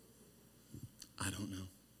 I don't know.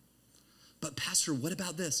 But pastor, what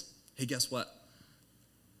about this? Hey, guess what?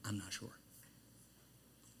 I'm not sure.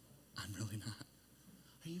 I'm really not.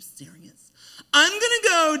 Are you serious? I'm going to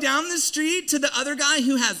go down the street to the other guy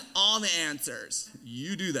who has all the answers.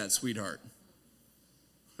 You do that, sweetheart.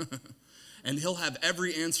 And he'll have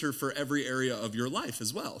every answer for every area of your life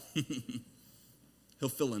as well. He'll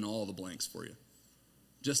fill in all the blanks for you.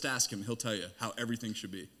 Just ask him. He'll tell you how everything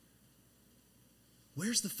should be.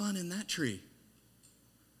 Where's the fun in that tree?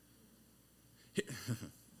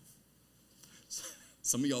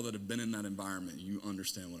 Some of y'all that have been in that environment, you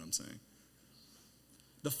understand what I'm saying.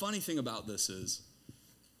 The funny thing about this is,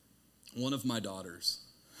 one of my daughters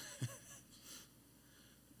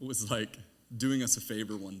was like doing us a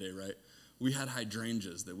favor one day, right? We had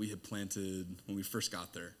hydrangeas that we had planted when we first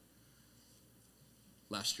got there.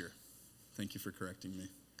 last year. Thank you for correcting me,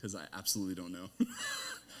 because I absolutely don't know.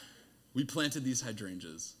 We planted these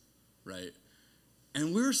hydrangeas, right?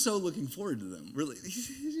 And we were so looking forward to them. We're like,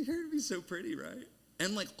 they're going to be so pretty, right?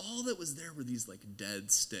 And like all that was there were these like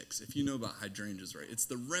dead sticks. If you know about hydrangeas, right? It's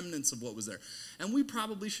the remnants of what was there. And we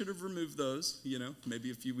probably should have removed those, maybe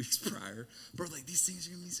a few weeks prior. But we're like, these things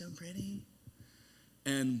are going to be so pretty.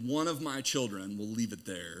 And one of my children, we'll leave it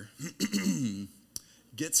there,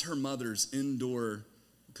 gets her mother's indoor,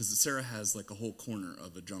 because Sarah has like a whole corner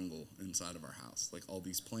of a jungle inside of our house. Like all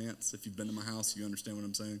these plants. If you've been to my house, you understand what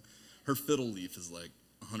I'm saying. Her fiddle leaf is like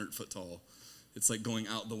 100 foot tall. It's like going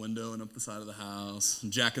out the window and up the side of the house.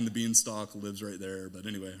 Jack and the Beanstalk lives right there. But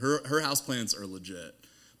anyway, her house plants are legit.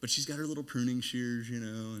 But she's got her little pruning shears,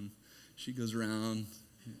 and she goes around,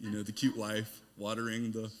 the cute wife,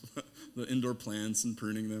 watering the indoor plants and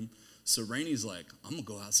pruning them. So Rainy's like, I'm going to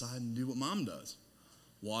go outside and do what Mom does.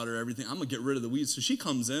 Water everything. I'm going to get rid of the weeds. So she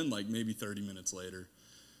comes in like maybe 30 minutes later.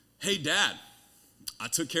 Hey, Dad, I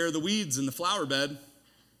took care of the weeds in the flower bed.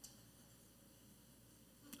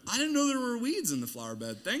 I didn't know there were weeds in the flower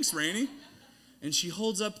bed. Thanks, Rainey. And she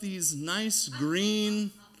holds up these nice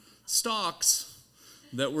green stalks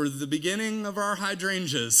that were the beginning of our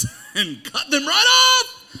hydrangeas and cut them right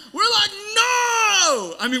off. We're like,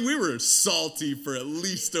 no! I mean, we were salty for at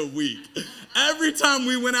least a week. Every time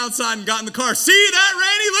we went outside and got in the car, see that,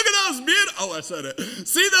 Rainey? Look at those beautiful, I said it.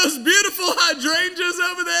 See those beautiful hydrangeas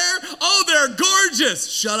over there? Oh, they're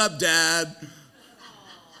gorgeous. Shut up, Dad.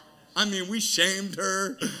 I mean, we shamed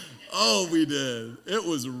her. Oh, we did. It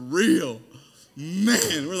was real.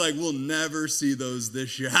 Man, we're like, we'll never see those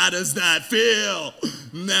this year. How does that feel?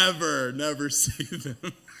 Never see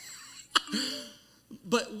them.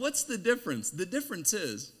 But what's the difference? The difference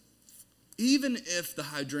is, even if the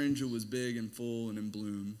hydrangea was big and full and in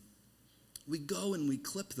bloom, we go and we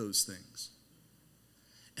clip those things.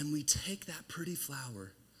 And we take that pretty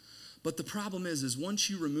flower. But the problem is once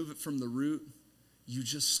you remove it from the root, you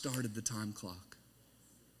just started the time clock.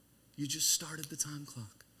 You just started the time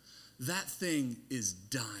clock. That thing is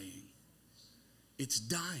dying. It's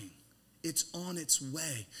dying. It's on its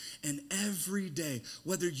way. And every day,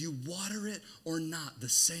 whether you water it or not, the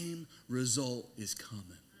same result is coming.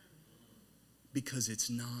 Because it's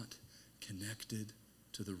not connected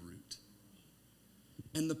to the root.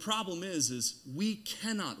 And the problem is we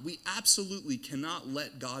absolutely cannot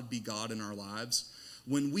let God be God in our lives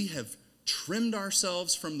when we have trimmed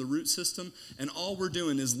ourselves from the root system, and all we're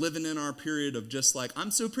doing is living in our period of just like,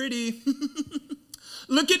 I'm so pretty.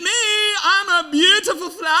 Look at me. I'm a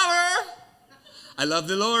beautiful flower. I love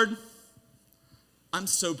the Lord. I'm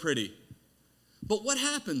so pretty. But what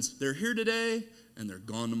happens? They're here today, and they're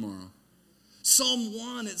gone tomorrow. Psalm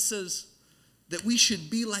 1, it says that we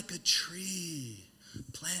should be like a tree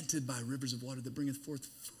planted by rivers of water that bringeth forth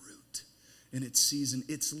fruit in its season.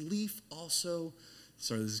 Its leaf also...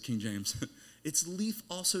 Sorry, this is King James. Its leaf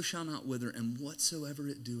also shall not wither, and whatsoever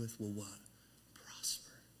it doeth will what?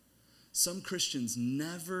 Prosper. Some Christians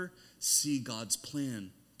never see God's plan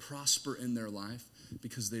prosper in their life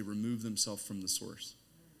because they remove themselves from the source.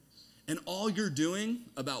 And all you're doing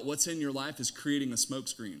about what's in your life is creating a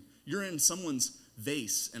smokescreen. You're in someone's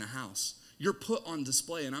vase in a house. You're put on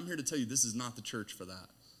display, and I'm here to tell you this is not the church for that.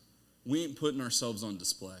 We ain't putting ourselves on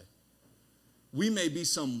display. We may be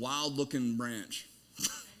some wild-looking branch.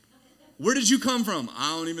 Where did you come from?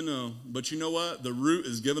 I don't even know. But you know what? The root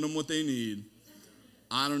is giving them what they need.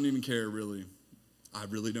 I don't even care, really. I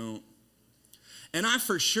really don't. And I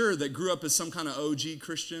for sure that grew up as some kind of OG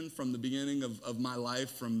Christian from the beginning of my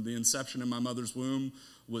life, from the inception in my mother's womb,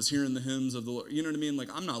 was hearing the hymns of the Lord. You know what I mean?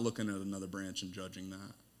 Like, I'm not looking at another branch and judging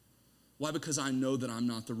that. Why? Because I know that I'm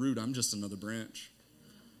not the root. I'm just another branch.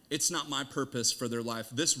 It's not my purpose for their life.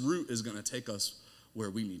 This root is going to take us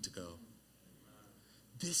where we need to go.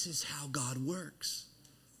 This is how God works.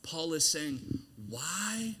 Paul is saying,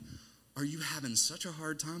 why are you having such a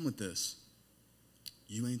hard time with this?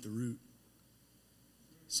 You ain't the root.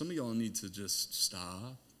 Some of y'all need to just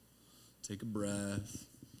stop, take a breath,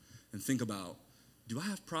 and think about, do I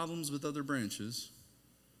have problems with other branches?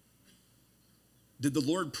 Did the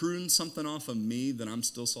Lord prune something off of me that I'm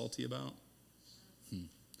still salty about?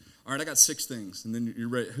 All right, I got 6 things, and then you're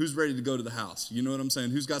ready. Who's ready to go to the house? You know what I'm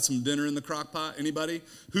saying? Who's got some dinner in the crock pot? Anybody?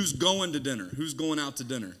 Who's going to dinner? Who's going out to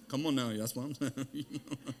dinner? Come on now, that's what I'm saying.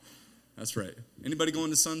 That's right. Anybody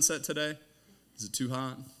going to Sunset today? Is it too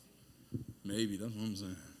hot? Maybe, that's what I'm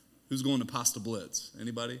saying. Who's going to Pasta Blitz?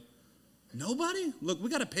 Anybody? Nobody? Look, we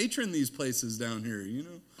got to patron these places down here, you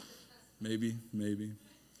know? Maybe.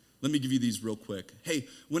 Let me give you these real quick. Hey,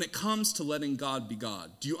 when it comes to letting God be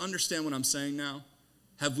God, do you understand what I'm saying now?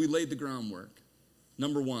 Have we laid the groundwork?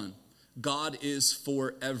 Number one, God is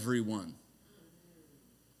for everyone.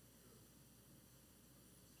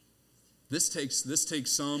 This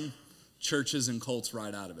takes some churches and cults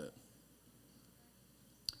right out of it.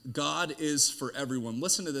 God is for everyone.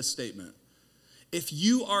 Listen to this statement. If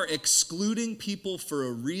you are excluding people for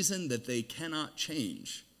a reason that they cannot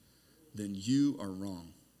change, then you are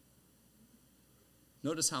wrong.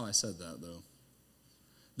 Notice how I said that, though.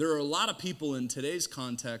 There are a lot of people in today's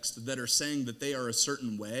context that are saying that they are a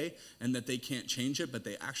certain way and that they can't change it, but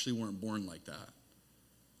they actually weren't born like that.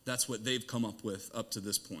 That's what they've come up with up to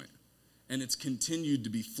this point. And it's continued to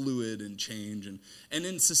be fluid and change. And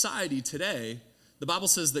in society today, the Bible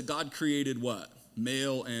says that God created what?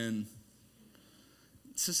 Male and...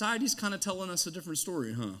 Society's kind of telling us a different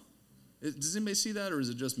story, huh? Does anybody see that, or is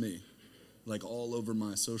it just me? Like all over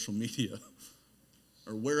my social media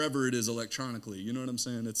or wherever it is electronically. You know what I'm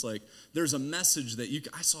saying? It's like there's a message that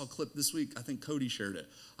I saw a clip this week. I think Cody shared it.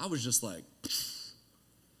 I was just like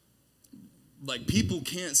people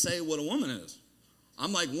can't say what a woman is.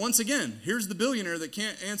 I'm like, once again, here's the billionaire that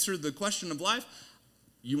can't answer the question of life.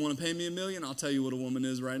 You want to pay me $1 million? I'll tell you what a woman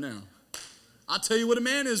is right now. I'll tell you what a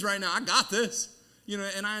man is right now. I got this. You know,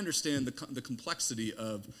 and I understand the complexity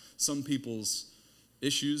of some people's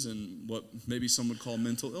issues and what maybe some would call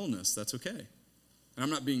mental illness. That's okay. And I'm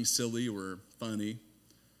not being silly or funny.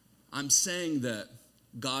 I'm saying that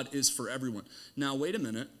God is for everyone. Now, wait a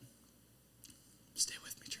minute. Stay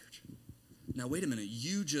with me, church. Now, wait a minute.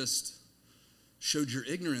 You just showed your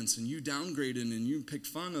ignorance and you downgraded and you picked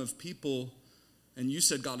fun of people and you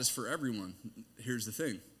said God is for everyone. Here's the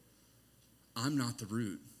thing. I'm not the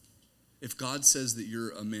root. If God says that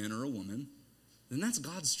you're a man or a woman, then that's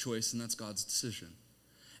God's choice and that's God's decision.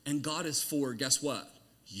 And God is for, guess what?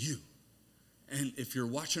 You. And if you're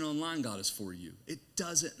watching online, God is for you. It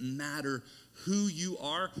doesn't matter who you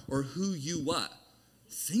are or who you what?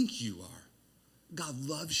 Think you are. God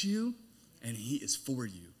loves you and he is for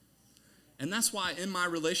you. And that's why in my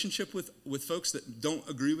relationship with folks that don't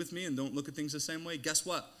agree with me and don't look at things the same way, guess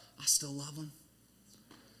what? I still love them.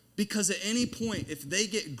 Because at any point, if they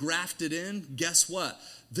get grafted in, guess what?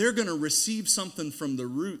 They're going to receive something from the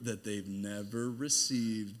root that they've never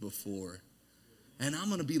received before. And I'm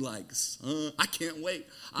going to be like, I can't wait.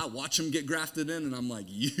 I watch them get grafted in, and I'm like,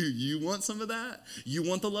 you want some of that? You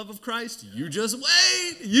want the love of Christ? You just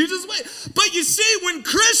wait. You just wait. But you see, when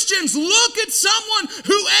Christians look at someone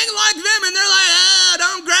who ain't like them, and they're like,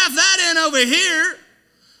 don't graft that in over here.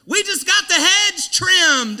 We just got the hedge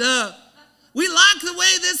trimmed. We like the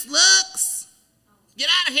way this looks. Get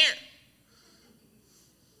out of here.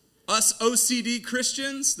 Us OCD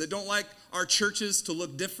Christians that don't like our churches to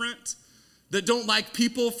look different, that don't like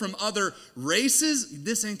people from other races,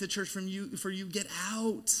 this ain't the church for you. Get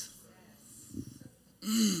out.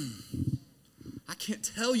 I can't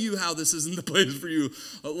tell you how this isn't the place for you.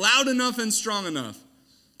 Loud enough and strong enough.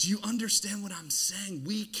 Do you understand what I'm saying?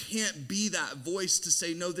 We can't be that voice to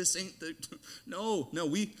say, no, this ain't the... No,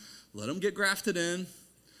 we... Let them get grafted in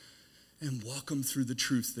and walk them through the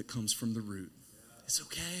truth that comes from the root. It's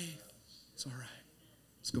okay. It's all right.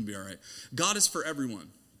 It's going to be all right. God is for everyone.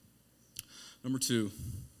 Number 2,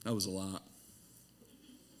 that was a lot.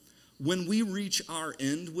 When we reach our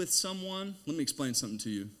end with someone, let me explain something to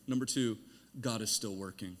you. Number 2, God is still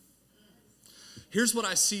working. Here's what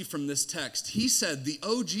I see from this text. He said the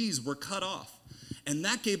OGs were cut off. And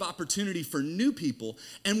that gave opportunity for new people.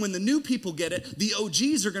 And when the new people get it, the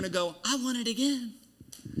OGs are going to go, I want it again.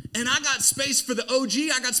 And I got space for the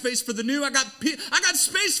OG. I got space for the new. I got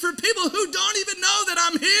space for people who don't even know that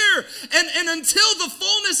I'm here. And until the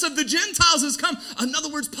fullness of the Gentiles has come. In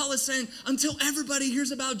other words, Paul is saying, until everybody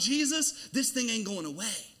hears about Jesus, this thing ain't going away.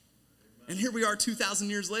 And here we are 2,000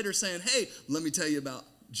 years later saying, hey, let me tell you about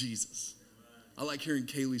Jesus. I like hearing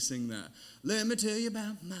Kaylee sing that. Let me tell you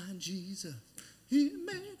about my Jesus. He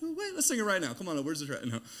made a way. Let's sing it right now. Come on, where's the track?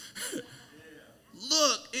 No.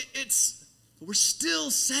 Look, we're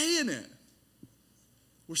still saying it.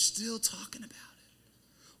 We're still talking about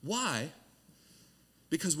it. Why?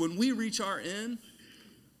 Because when we reach our end,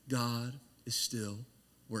 God is still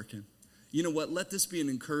working. You know what? Let this be an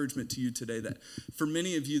encouragement to you today that for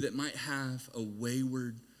many of you that might have a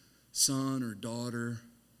wayward son or daughter,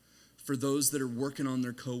 for those that are working on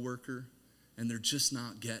their coworker, and they're just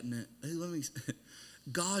not getting it. Hey,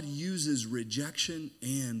 God uses rejection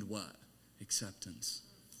and what? Acceptance.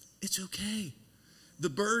 It's okay. The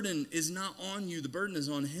burden is not on you. The burden is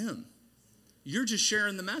on him. You're just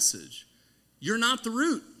sharing the message. You're not the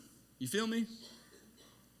root. You feel me?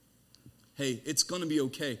 Hey, it's going to be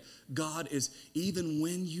okay. God is, even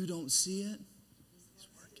when you don't see it, he's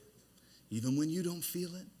working. Even when you don't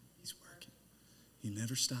feel it, he's working. He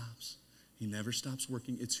never stops. He never stops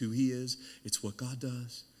working. It's who he is. It's what God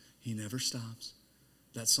does. He never stops.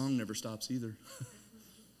 That song never stops either.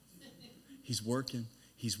 He's working.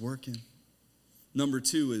 He's working. Number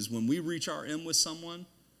 2 is when we reach our end with someone,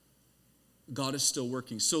 God is still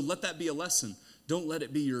working. So let that be a lesson. Don't let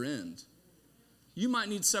it be your end. You might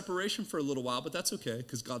need separation for a little while, but that's okay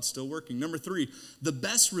because God's still working. Number 3, the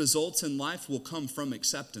best results in life will come from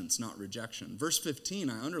acceptance, not rejection. Verse 15,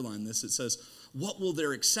 I underline this. It says, what will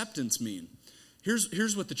their acceptance mean?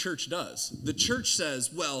 Here's what the church does. The church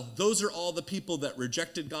says, well, those are all the people that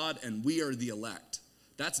rejected God and we are the elect.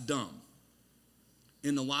 That's dumb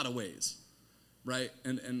in a lot of ways, right?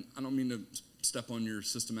 And I don't mean to step on your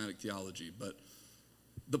systematic theology, but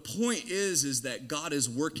the point is that God is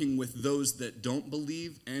working with those that don't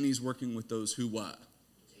believe, and he's working with those who what?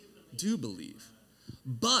 Do believe.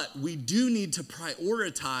 But we do need to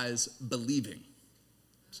prioritize believing.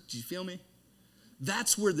 Do you feel me?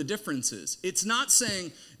 That's where the difference is. It's not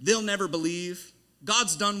saying they'll never believe.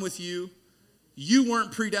 God's done with you. You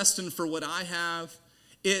weren't predestined for what I have.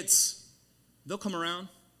 It's, they'll come around.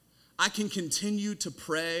 I can continue to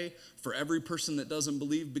pray for every person that doesn't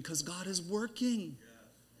believe because God is working.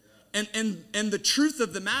 And the truth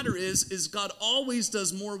of the matter is God always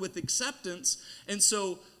does more with acceptance. And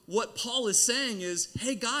so what Paul is saying is,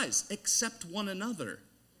 hey guys, accept one another.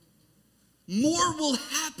 More will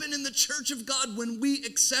happen in the church of God when we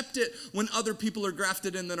accept it, when other people are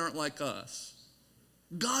grafted in that aren't like us.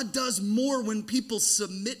 God does more when people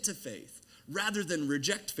submit to faith rather than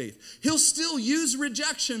reject faith. He'll still use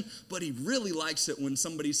rejection, but he really likes it when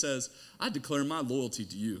somebody says, I declare my loyalty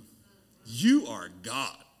to you. You are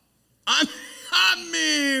God. I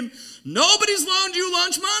mean, nobody's loaned you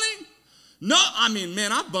lunch money. No, I mean,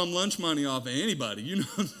 man, I bum lunch money off of anybody. You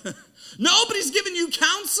know, nobody's given you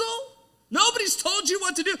counsel. Nobody's told you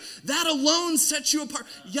what to do. That alone sets you apart.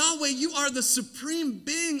 Yahweh, you are the supreme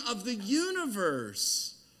being of the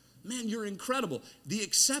universe. Man, you're incredible. The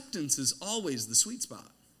acceptance is always the sweet spot.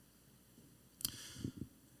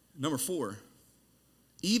 Number 4.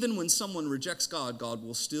 Even when someone rejects God, God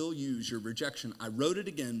will still use your rejection. I wrote it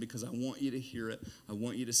again because I want you to hear it. I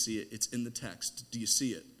want you to see it. It's in the text. Do you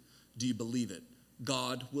see it? Do you believe it?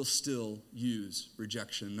 God will still use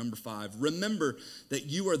rejection. Number 5, remember that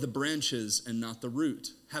you are the branches and not the root.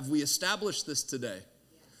 Have we established this today?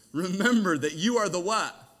 Yes. Remember that you are the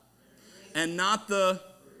what? And not the...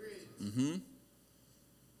 Mm-hmm.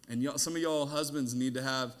 And some of y'all husbands need to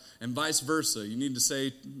have, and vice versa. You need to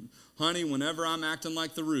say, honey, whenever I'm acting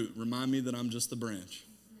like the root, remind me that I'm just the branch.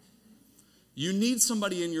 You need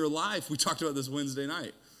somebody in your life. We talked about this Wednesday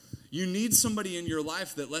night. You need somebody in your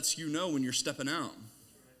life that lets you know when you're stepping out.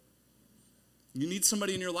 You need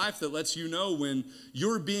somebody in your life that lets you know when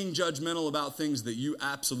you're being judgmental about things that you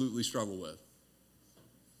absolutely struggle with.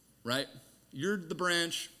 Right? You're the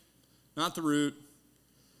branch, not the root.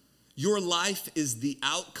 Your life is the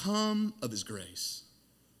outcome of his grace.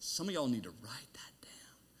 Some of y'all need to write that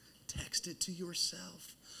down. Text it to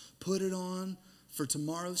yourself. Put it on for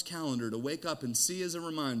tomorrow's calendar to wake up and see as a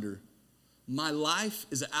reminder. My life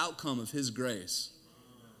is an outcome of his grace.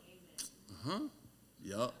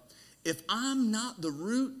 Yup. If I'm not the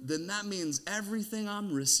root, then that means everything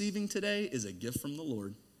I'm receiving today is a gift from the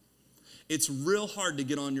Lord. It's real hard to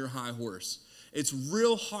get on your high horse. It's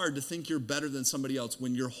real hard to think you're better than somebody else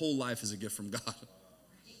when your whole life is a gift from God.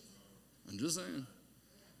 I'm just saying.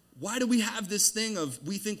 Why do we have this thing of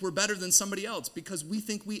we think we're better than somebody else? Because we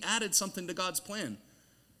think we added something to God's plan.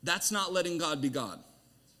 That's not letting God be God.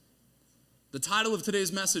 The title of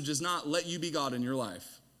today's message is not let you be God in your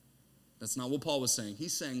life. That's not what Paul was saying.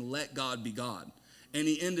 He's saying let God be God. And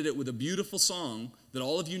he ended it with a beautiful song that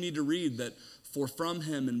all of you need to read, that for from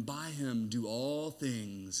him and by him do all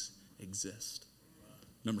things exist.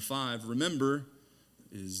 Number 5, remember,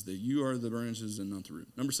 is that you are the branches and not the root.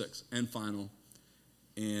 Number 6, and final,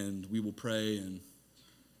 and we will pray and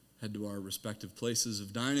head to our respective places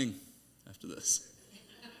of dining after this.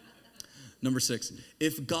 Number 6,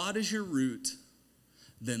 if God is your root,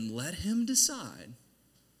 then let him decide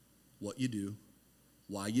what you do,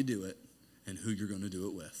 why you do it, and who you're going to do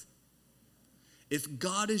it with. If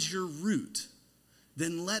God is your root,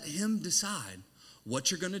 then let him decide what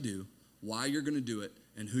you're going to do, why you're going to do it,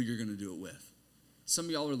 and who you're going to do it with. Some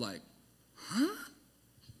of y'all are like, huh?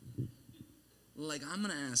 Like, I'm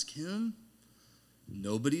going to ask him?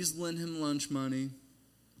 Nobody's lent him lunch money.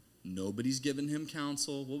 Nobody's given him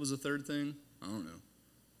counsel. What was the third thing? I don't know.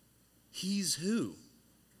 He's who?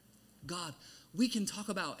 God. We can talk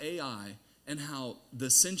about AI and how the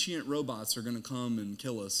sentient robots are going to come and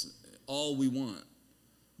kill us all we want.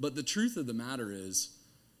 But the truth of the matter is,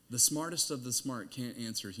 The smartest of the smart can't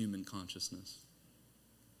answer human consciousness.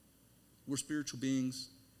 We're spiritual beings.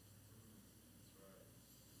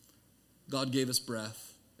 God gave us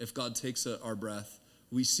breath. If God takes our breath,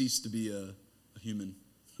 we cease to be a human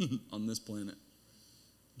on this planet.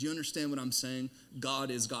 Do you understand what I'm saying?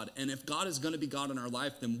 God is God. And if God is going to be God in our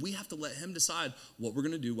life, then we have to let him decide what we're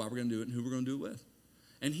going to do, why we're going to do it, and who we're going to do it with.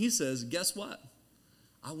 And he says, guess what?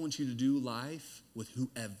 I want you to do life with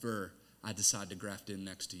whoever I decide to graft in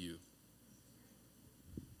next to you.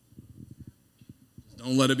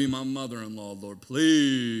 Don't let it be my mother-in-law, Lord,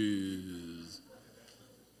 please.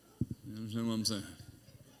 You understand what I'm saying?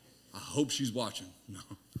 I hope she's watching. No,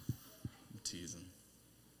 I'm teasing.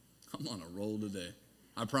 I'm on a roll today.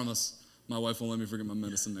 I promise my wife won't let me forget my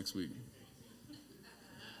medicine next week.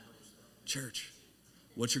 Church,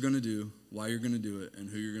 what you're going to do, why you're going to do it, and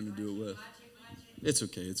who you're going to do it with. It's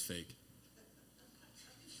okay, it's fake.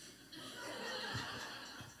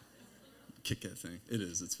 Kick that thing. It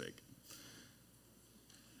is, it's fake.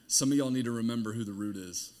 Some of y'all need to remember who the root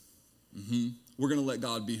is. We're going to let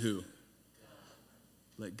God be who?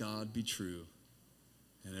 Let God be true,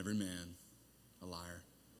 and every man a liar.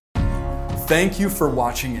 Thank you for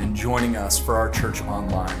watching and joining us for our church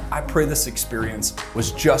online. I pray this experience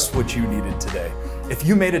was just what you needed today. If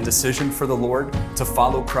you made a decision for the Lord to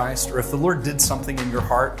follow Christ, or if the Lord did something in your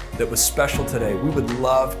heart that was special today, we would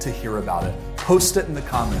love to hear about it. Post it in the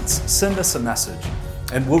comments, send us a message,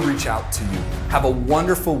 and we'll reach out to you. Have a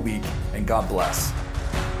wonderful week, and God bless.